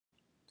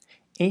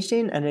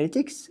Einstein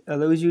Analytics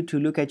allows you to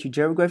look at your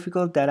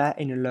geographical data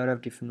in a lot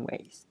of different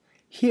ways.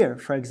 Here,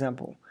 for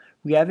example,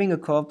 we're having a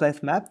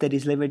choropleth map that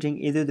is leveraging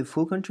either the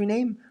full country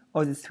name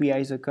or the 3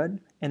 ISO code,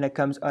 and that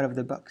comes out of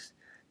the box.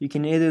 You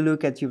can either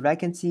look at your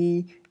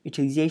vacancy,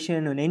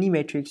 utilization, on any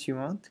metrics you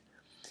want,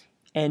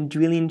 and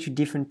drill into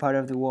different parts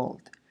of the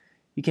world.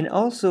 You can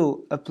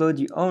also upload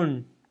your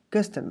own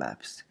custom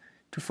maps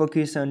to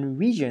focus on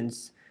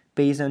regions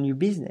based on your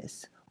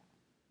business,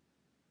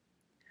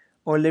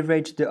 or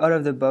leverage the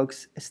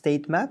out-of-the-box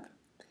state map,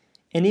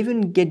 and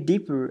even get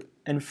deeper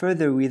and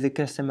further with the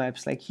custom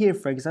maps, like here,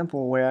 for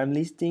example, where I'm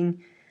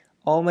listing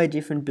all my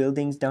different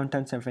buildings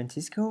downtown San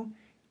Francisco.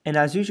 And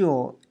as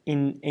usual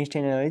in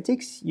Einstein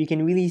Analytics, you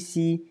can really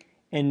see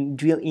and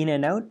drill in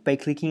and out by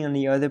clicking on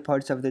the other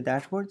parts of the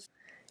dashboards.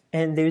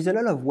 And there's a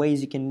lot of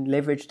ways you can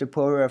leverage the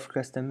power of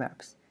custom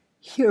maps.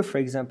 Here, for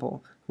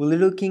example, we're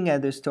looking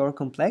at the store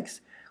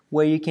complex,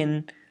 where you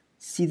can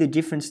see the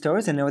different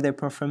stores and how they're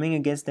performing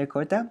against their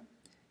quota.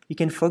 You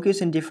can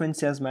focus on different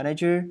sales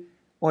manager,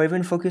 or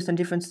even focus on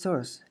different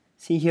stores.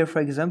 See here, for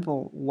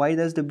example, why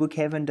does the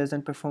Brookhaven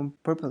doesn't perform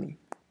properly?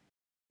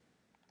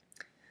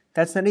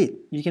 That's not it.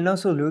 You can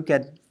also look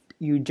at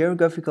your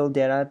geographical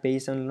data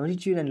based on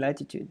longitude and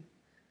latitude.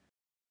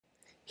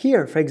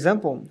 Here, for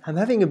example, I'm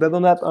having a bubble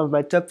map of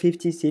my top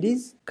 50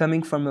 cities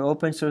coming from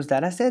open source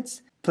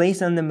datasets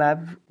placed on the map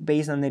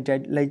based on the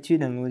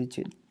latitude and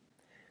longitude.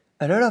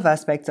 A lot of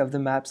aspects of the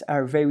maps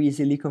are very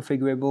easily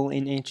configurable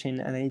in Einstein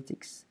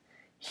Analytics.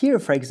 Here,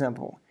 for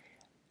example,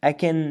 I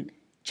can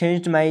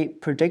change my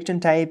projection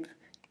type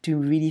to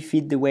really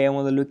fit the way I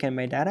want to look at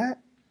my data,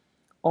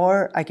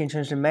 or I can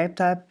change the map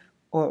type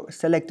or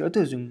select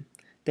auto zoom.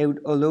 That would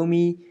allow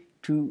me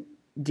to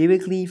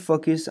directly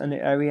focus on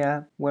the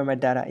area where my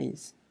data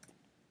is.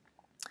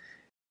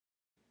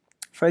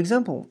 For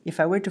example, if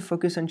I were to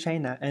focus on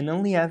China and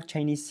only have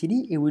Chinese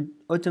city, it would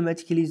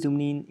automatically zoom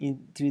in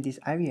into this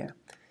area.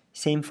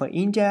 Same for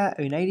India,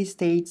 United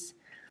States.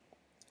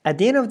 At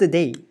the end of the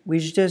day,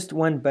 with just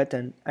one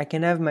button, I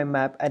can have my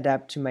map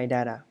adapt to my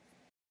data.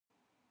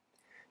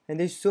 And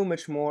there's so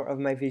much more of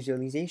my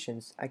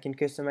visualizations I can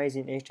customize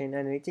in Einstein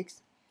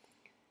Analytics.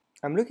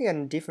 I'm looking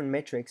at different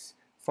metrics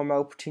for my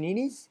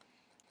opportunities,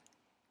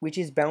 which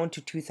is bound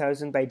to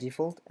 2000 by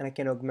default, and I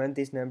can augment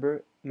this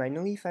number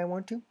manually if I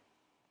want to.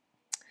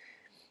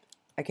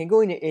 I can go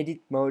in the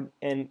edit mode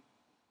and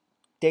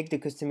take the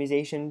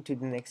customization to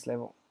the next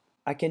level.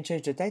 I can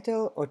change the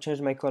title or change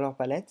my color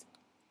palette,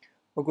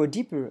 or go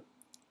deeper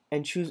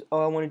and choose how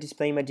I want to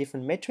display my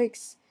different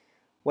metrics,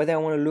 whether I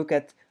want to look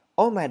at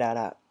all my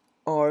data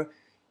or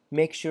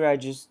make sure I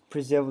just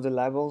preserve the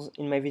labels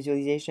in my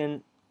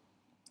visualization.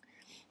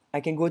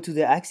 I can go to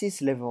the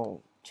axis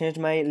level, change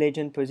my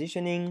legend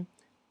positioning,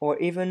 or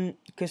even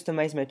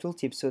customize my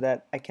tooltips so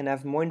that I can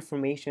have more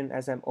information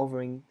as I'm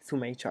hovering through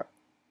my chart.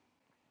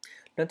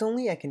 Not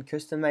only I can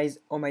customize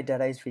how my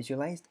data is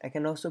visualized, I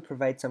can also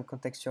provide some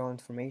contextual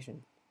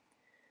information.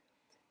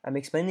 I'm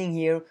explaining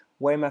here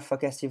where my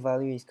forecasted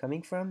value is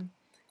coming from.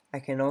 I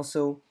can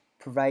also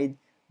provide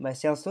my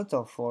sales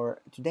total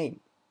for today.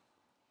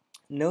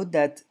 Note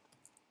that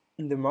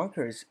the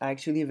markers are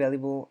actually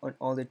available on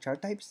all the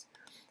chart types,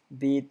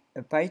 be it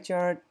a pie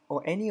chart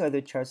or any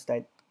other charts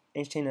that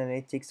Einstein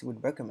Analytics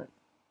would recommend.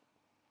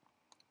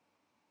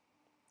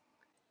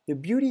 The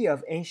beauty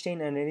of Einstein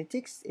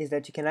Analytics is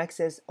that you can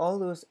access all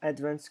those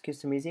advanced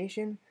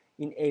customization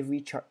in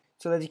every chart,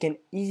 so that you can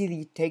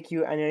easily take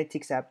your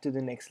analytics app to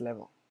the next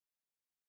level.